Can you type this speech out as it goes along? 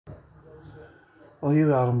Well, here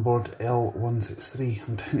we are on board L163.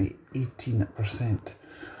 I'm down at 18%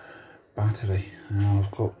 battery.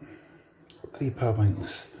 I've got 3 power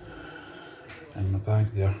banks in my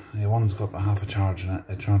bag there. One's got about half a charge in it.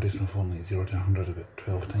 It charges my phone like 0 to 100 about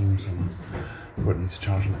 12 times, and it needs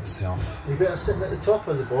charging itself. You better sitting at the top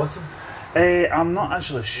or the bottom? I'm not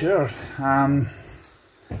actually sure. I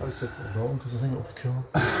would sit at the bottom because I think it'll be cool.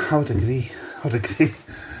 I would agree. I would agree.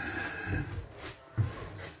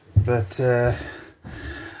 But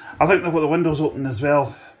I think they've got the windows open as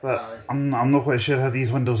well. But I'm not quite sure how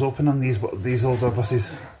these windows open on these older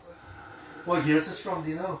buses. What year is this from?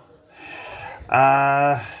 Do you know?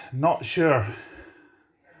 Not sure.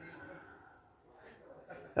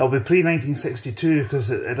 It'll be pre-1962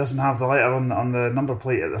 because it doesn't have the letter on the number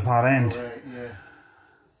plate at the far end. Oh, right, yeah.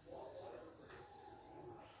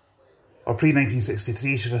 Or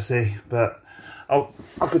pre-1963 should I say, but I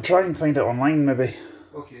could try and find it online maybe.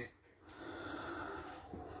 Okay.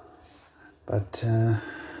 But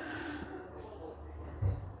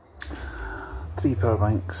 3 power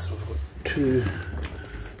banks, we've got 2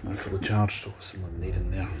 not fully charged, so some lemonade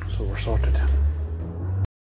in there, so we're sorted.